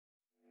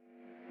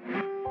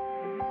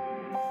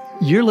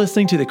You're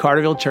listening to the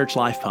Carterville Church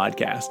Life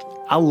Podcast.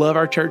 I love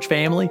our church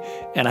family,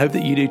 and I hope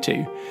that you do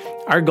too.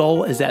 Our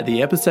goal is that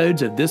the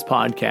episodes of this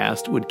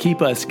podcast would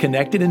keep us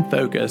connected and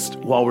focused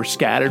while we're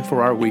scattered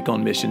for our week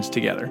on missions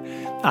together.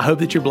 I hope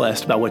that you're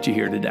blessed by what you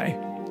hear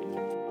today.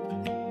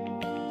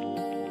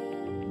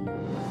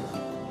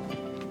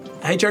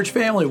 Hey, church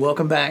family,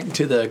 welcome back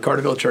to the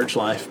Carterville Church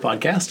Life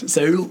Podcast.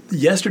 So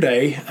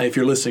yesterday, if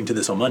you're listening to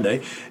this on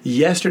Monday,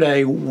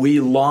 yesterday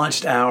we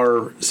launched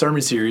our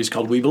sermon series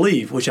called We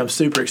Believe, which I'm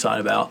super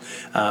excited about.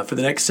 For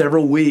the next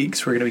several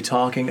weeks, we're going to be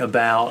talking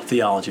about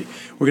theology.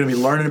 We're going to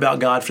be learning about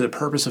God for the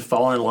purpose of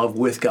falling in love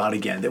with God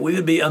again, that we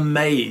would be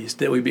amazed,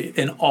 that we'd be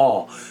in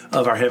awe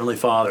of our Heavenly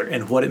Father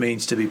and what it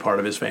means to be part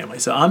of His family.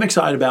 So I'm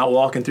excited about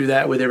walking through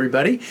that with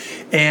everybody.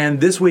 And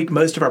this week,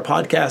 most of our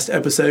podcast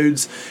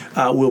episodes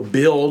will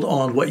build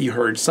on what you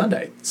heard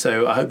Sunday.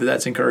 So I hope that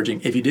that's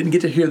encouraging. If you didn't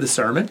get to hear the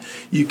sermon,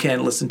 you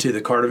can listen to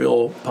the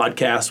Carterville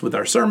podcast with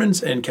our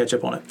sermons and catch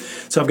up on it.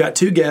 So I've got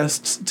two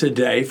guests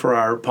today for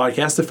our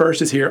podcast. The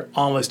first is here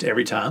almost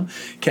every time,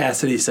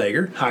 Cassidy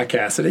Sager. Hi,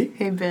 Cassidy.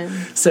 Hey, Ben.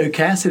 So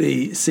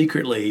Cassidy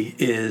secretly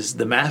is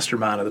the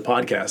mastermind of the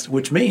podcast,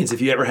 which means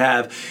if you ever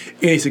have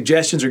any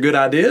suggestions or good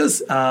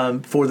ideas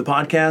for the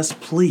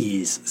podcast,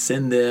 please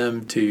send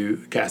them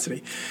to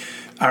Cassidy.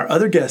 Our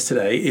other guest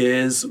today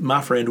is my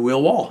friend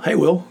Will Wall. Hey,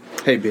 Will.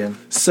 Hey, Ben.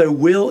 So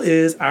Will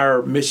is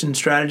our mission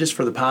strategist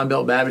for the Pine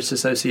Belt Baptist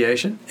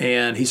Association,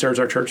 and he serves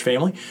our church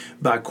family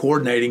by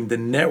coordinating the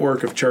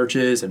network of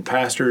churches and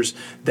pastors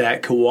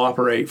that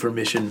cooperate for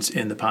missions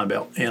in the Pine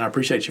Belt. And I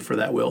appreciate you for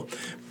that, Will.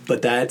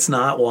 But that's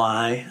not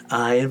why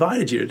I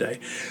invited you today.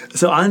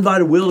 So I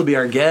invited Will to be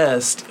our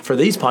guest for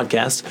these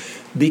podcasts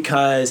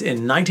because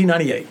in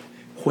 1998,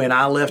 when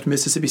I left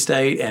Mississippi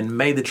State and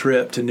made the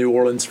trip to New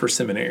Orleans for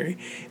seminary,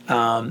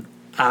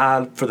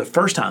 I, for the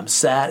first time,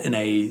 sat in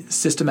a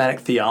systematic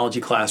theology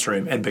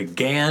classroom and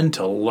began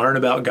to learn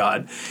about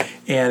God.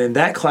 And in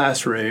that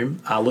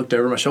classroom, I looked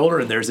over my shoulder,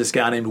 and there's this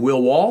guy named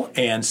Will Wall.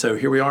 And so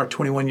here we are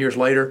 21 years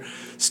later,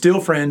 still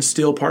friends,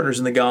 still partners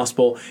in the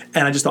gospel.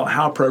 And I just thought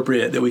how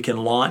appropriate that we can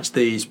launch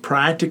these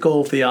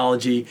practical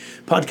theology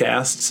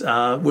podcasts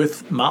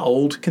with my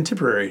old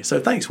contemporary.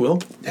 So thanks, Will.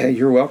 Hey,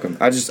 you're welcome.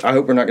 I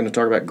hope we're not going to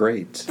talk about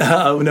grades.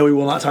 No, we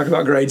will not talk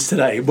about grades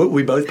today, but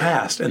we both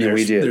passed. And yeah,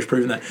 we did. There's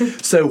proof in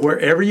that. So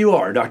wherever you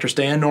are, Dr.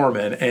 Stan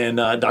Norman and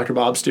Dr.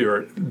 Bob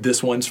Stewart,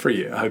 this one's for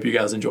you. I hope you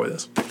guys enjoy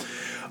this.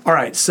 All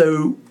right,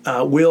 so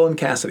Will and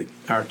Cassidy,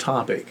 our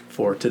topic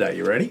for today.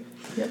 You ready?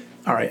 Yep.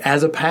 All right,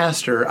 as a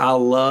pastor, I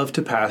love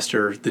to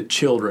pastor the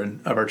children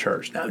of our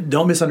church. Now,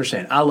 don't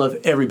misunderstand. I love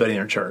everybody in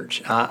our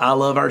church. I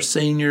love our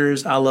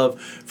seniors. I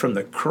love from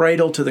the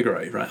cradle to the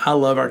grave, right? I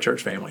love our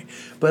church family.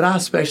 But I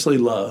especially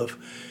love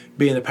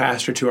being the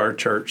pastor to our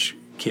church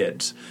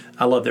kids.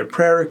 I love their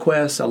prayer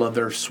requests. I love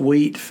their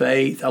sweet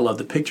faith. I love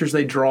the pictures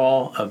they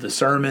draw of the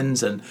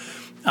sermons, and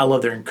I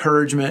love their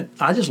encouragement.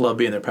 I just love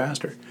being their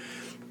pastor.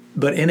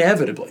 But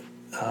inevitably,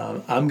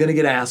 I'm going to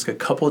get asked a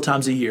couple of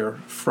times a year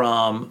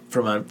from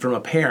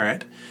a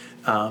parent,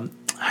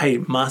 hey,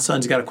 my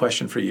son's got a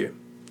question for you.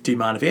 Do you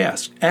mind if he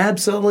asks?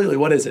 Absolutely.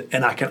 What is it?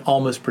 And I can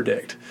almost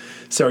predict.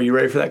 So are you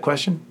ready for that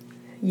question?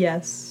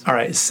 Yes. All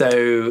right.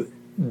 So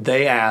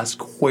they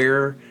ask,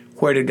 where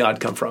did God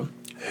come from?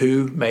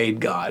 Who made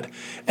God?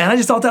 And I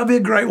just thought that would be a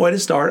great way to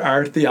start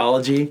our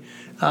theology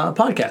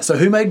podcast. So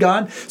who made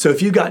God? So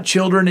if you've got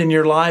children in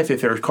your life, if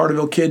there's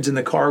Carterville kids in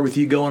the car with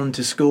you going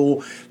to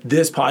school,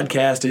 this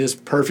podcast is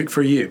perfect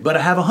for you. But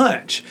I have a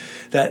hunch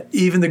that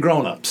even the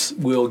grown-ups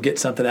will get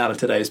something out of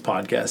today's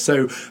podcast.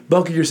 So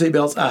buckle your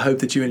seatbelts. I hope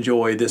that you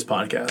enjoy this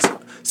podcast.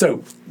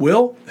 So,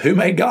 Will, who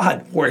made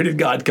God? Where did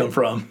God come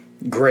from?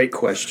 Great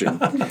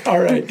question. All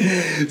right.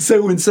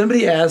 So when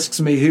somebody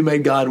asks me who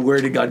made God, where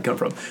did God come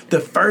from? The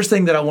first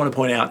thing that I want to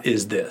point out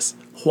is this.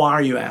 Why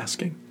are you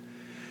asking?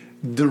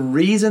 The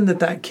reason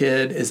that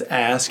kid is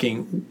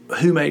asking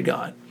who made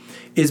God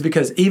is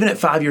because even at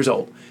 5 years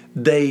old,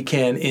 they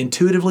can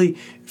intuitively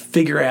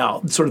figure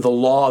out sort of the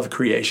law of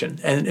creation.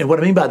 And what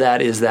I mean by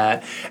that is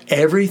that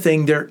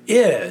everything there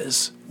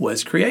is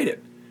was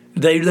created.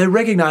 They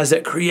recognize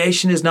that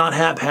creation is not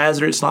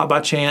haphazard. It's not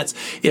by chance.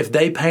 If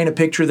they paint a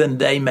picture, then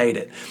they made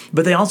it.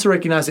 But they also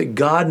recognize that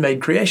God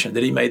made creation,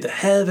 that He made the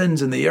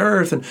heavens and the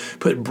earth and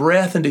put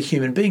breath into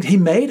human beings. He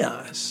made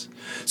us.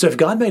 So if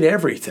God made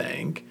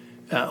everything,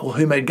 well,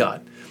 who made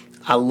God?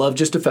 I love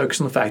just to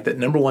focus on the fact that,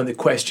 number one, the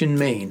question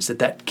means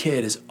that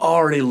kid is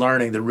already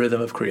learning the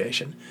rhythm of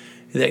creation,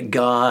 that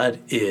God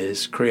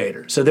is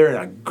creator. So they're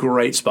in a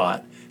great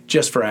spot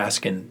just for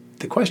asking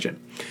the question.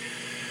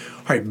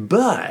 All right,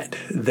 but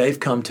they've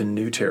come to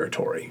new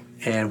territory.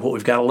 And what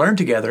we've got to learn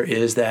together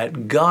is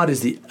that God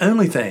is the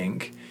only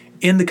thing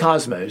in the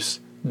cosmos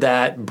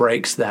that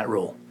breaks that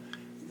rule.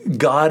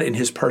 God in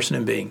His person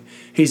and being,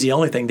 He's the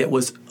only thing that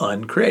was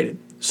uncreated.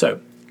 So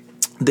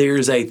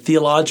there's a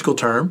theological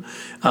term.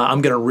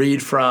 I'm going to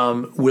read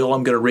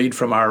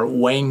from our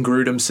Wayne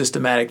Grudem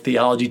Systematic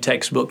Theology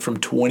textbook from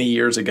 20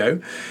 years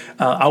ago.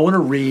 I want to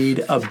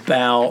read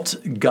about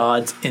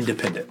God's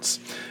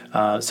independence.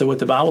 So what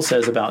the Bible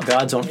says about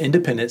God's own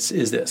independence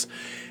is this.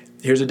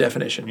 Here's a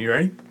definition. You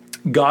ready?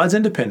 God's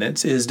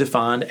independence is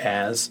defined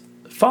as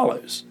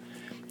follows.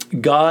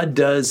 God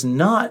does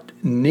not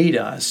need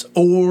us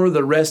or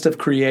the rest of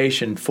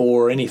creation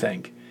for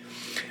anything.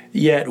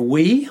 Yet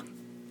we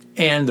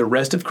and the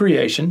rest of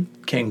creation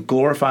can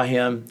glorify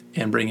him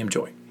and bring him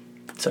joy.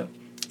 So,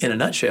 in a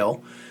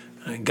nutshell,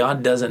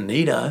 God doesn't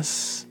need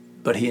us,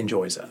 but he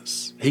enjoys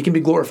us. He can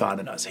be glorified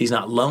in us. He's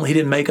not lonely. He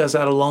didn't make us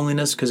out of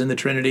loneliness, because in the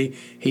Trinity,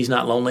 he's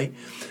not lonely.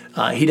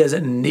 He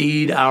doesn't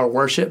need our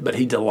worship, but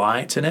he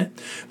delights in it.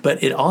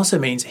 But it also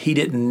means he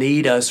didn't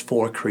need us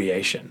for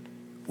creation.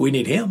 We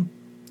need him.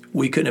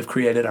 We couldn't have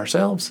created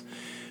ourselves,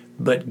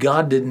 but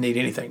God didn't need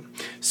anything.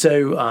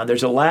 So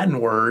there's a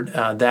Latin word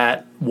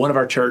that one of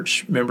our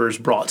church members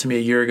brought to me a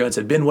year ago and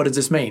said, Ben, what does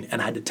this mean?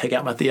 And I had to take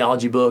out my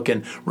theology book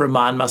and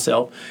remind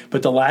myself.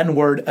 But the Latin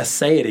word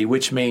aseity,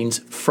 which means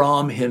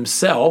from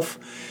himself,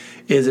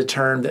 is a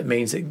term that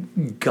means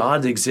that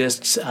God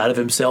exists out of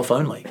himself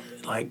only.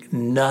 Like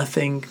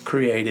nothing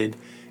created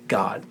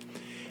God.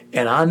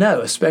 And I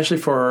know, especially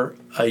for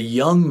a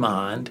young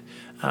mind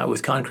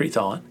with concrete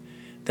thought,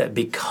 that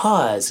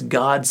because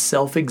God's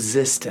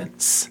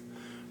self-existence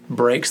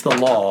breaks the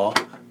law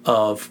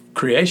of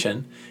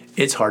creation,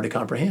 it's hard to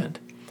comprehend.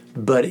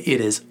 But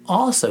it is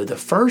also the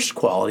first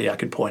quality I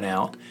could point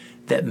out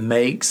that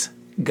makes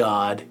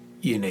God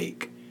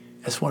unique.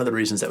 That's one of the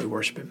reasons that we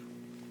worship him.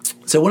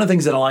 So one of the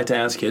things that I like to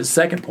ask is,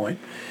 second point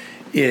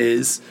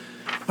is,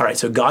 all right,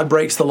 so God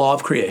breaks the law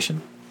of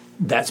creation.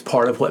 That's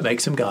part of what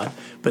makes him God.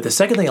 But the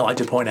second thing I like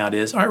to point out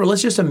is, all right, well,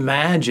 let's just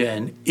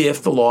imagine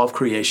if the law of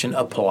creation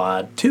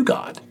applied to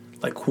God.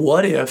 Like,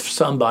 what if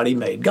somebody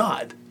made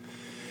God?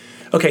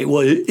 Okay,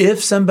 well,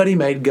 if somebody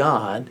made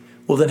God,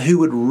 well, then who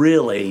would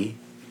really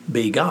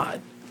be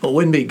God? Well, it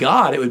wouldn't be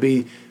God. It would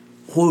be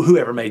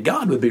whoever made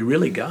God would be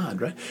really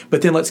God, right?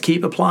 But then let's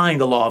keep applying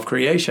the law of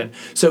creation.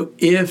 So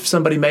if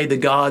somebody made the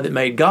God that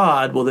made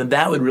God, well, then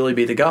that would really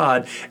be the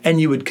God. And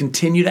you would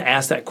continue to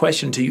ask that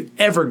question until you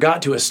ever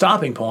got to a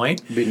stopping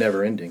point. It'd be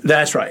never ending.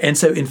 That's right. And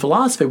so in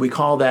philosophy, we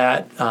call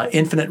that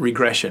infinite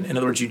regression. In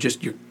other words,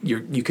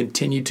 you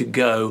continue to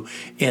go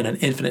in an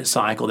infinite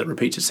cycle that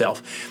repeats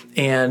itself.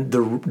 And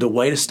the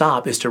way to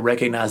stop is to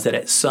recognize that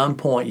at some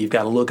point you've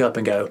got to look up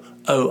and go,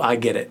 oh, I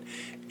get it.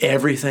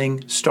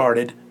 Everything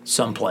started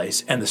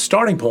someplace. And the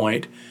starting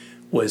point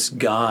was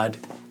God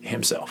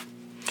himself.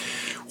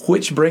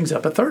 Which brings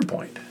up a third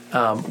point.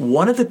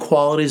 One of the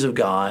qualities of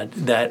God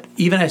that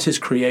even as his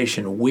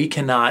creation we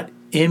cannot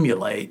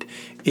emulate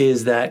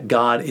is that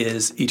God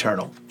is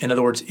eternal. In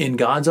other words, in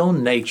God's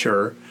own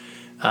nature,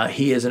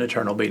 he is an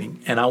eternal being.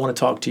 And I want to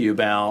talk to you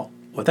about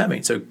what that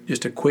means. So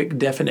just a quick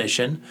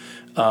definition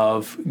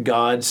of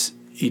God's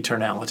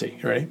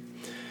eternality. You ready?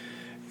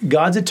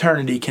 God's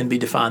eternity can be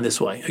defined this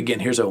way.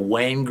 Again, here's a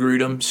Wayne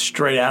Grudem,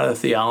 straight out of the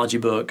theology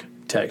book,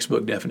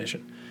 textbook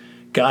definition.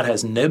 God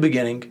has no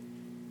beginning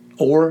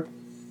or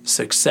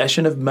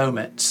succession of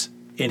moments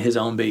in his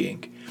own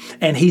being.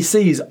 And he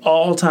sees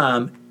all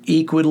time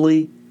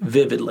equally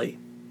vividly.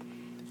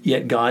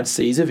 Yet God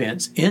sees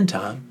events in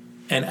time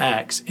and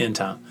acts in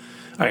time.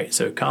 All right,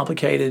 so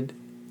complicated,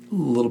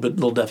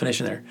 little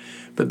definition there.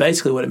 But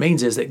basically what it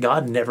means is that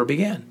God never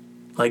began.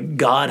 Like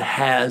God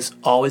has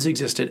always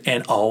existed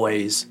and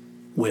always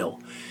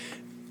will.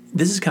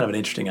 This is kind of an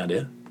interesting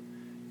idea.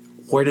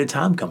 Where did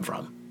time come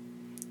from?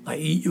 Like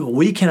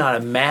we cannot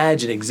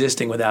imagine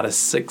existing without a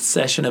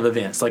succession of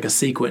events, like a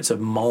sequence of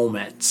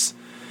moments.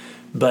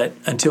 But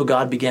until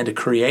God began to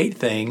create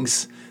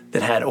things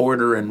that had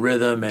order and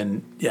rhythm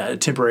and a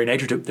temporary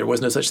nature to it, there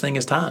was no such thing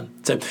as time.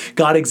 So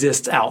God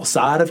exists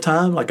outside of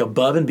time, like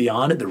above and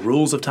beyond it. The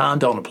rules of time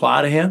don't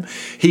apply to him.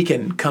 He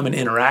can come and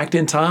interact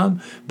in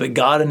time, but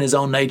God in his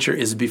own nature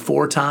is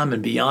before time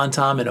and beyond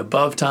time and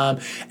above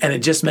time. And it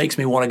just makes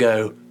me want to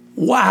go,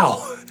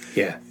 wow.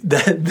 Yeah.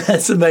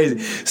 That's amazing.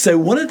 So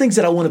one of the things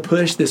that I want to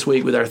push this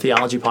week with our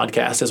theology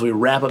podcast as we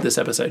wrap up this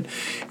episode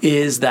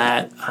is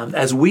that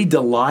as we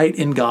delight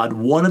in God,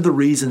 one of the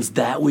reasons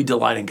that we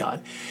delight in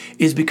God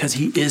is because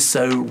he is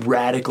so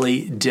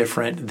radically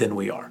different than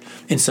we are.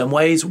 In some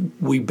ways,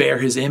 we bear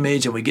his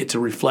image and we get to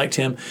reflect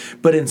him.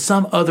 But in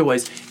some other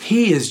ways,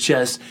 he is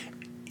just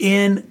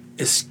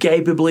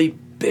inescapably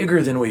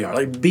bigger than we are,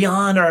 like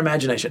beyond our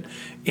imagination.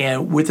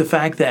 And with the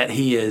fact that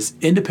he is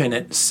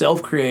independent,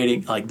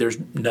 self-creating, like there's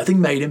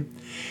nothing made him,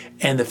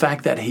 and the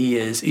fact that he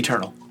is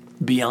eternal,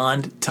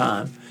 beyond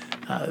time,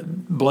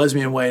 blows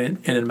me away and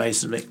it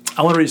amazes me.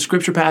 I want to read a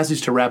scripture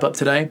passage to wrap up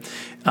today.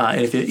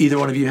 And if either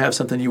one of you have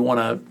something you want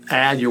to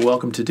add, you're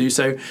welcome to do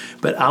so.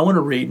 But I want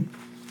to read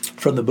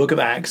from the book of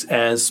Acts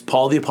as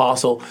Paul the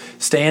Apostle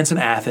stands in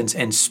Athens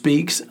and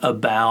speaks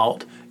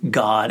about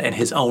God and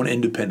his own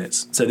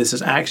independence. So this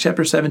is Acts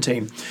chapter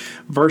 17,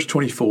 verse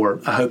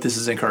 24. I hope this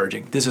is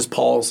encouraging. This is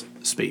Paul's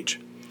speech.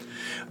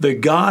 The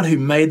God who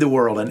made the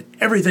world and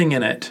everything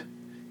in it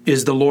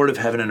is the Lord of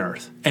heaven and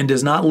earth, and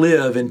does not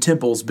live in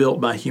temples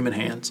built by human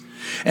hands.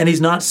 And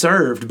he's not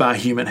served by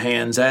human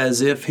hands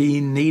as if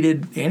he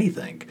needed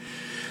anything.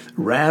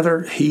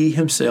 Rather, he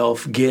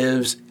himself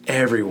gives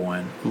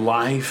everyone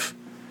life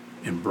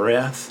and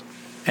breath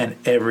and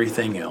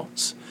everything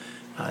else.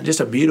 Just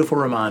a beautiful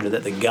reminder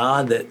that the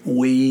God that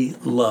we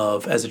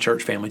love as a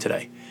church family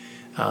today,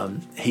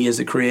 He is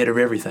the creator of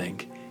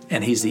everything,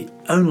 and He's the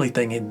only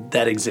thing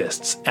that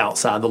exists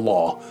outside the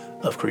law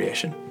of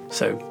creation.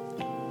 So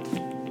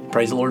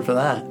praise the Lord for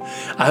that.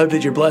 I hope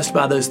that you're blessed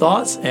by those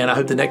thoughts, and I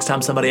hope the next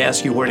time somebody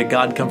asks you where did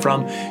God come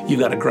from, you've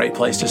got a great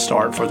place to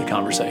start for the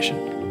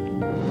conversation.